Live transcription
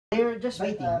They're just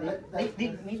waiting.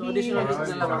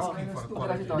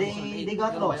 They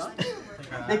got lost.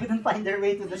 They couldn't find their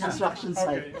way to the construction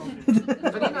site.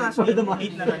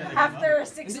 After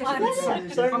 6 months.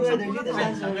 Sorry, brother, need to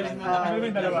answer.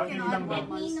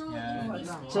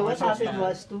 So what happened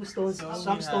was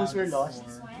some stones were lost,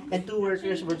 and 2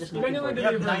 workers were just looking for them. We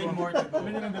have 9 more to go.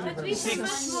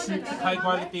 6 high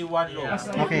quality, 1 low.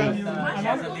 Okay.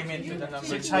 There's a limit to the number.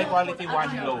 6 high quality,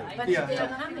 1 low.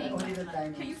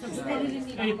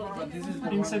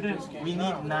 We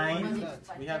need 9.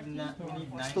 We need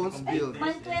 9 Stones built.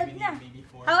 112 na.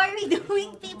 How are we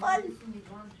doing, people?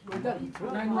 112.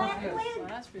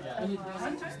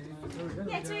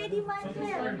 Yeah, it's already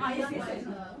 112.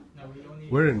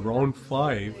 We're in round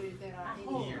 5.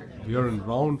 We are in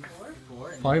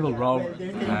final round,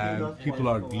 and people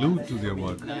are glued to their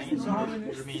work.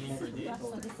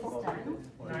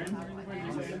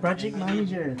 Project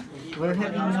manager, we're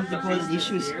having multiple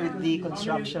issues with the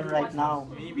construction right now.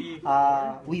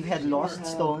 We've had lost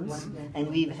stones, and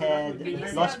we've had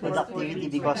lost productivity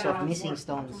because of missing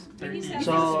stones.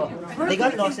 So they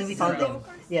got lost and we found them.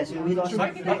 Yes, we lost a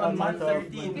month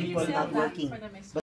of people not working.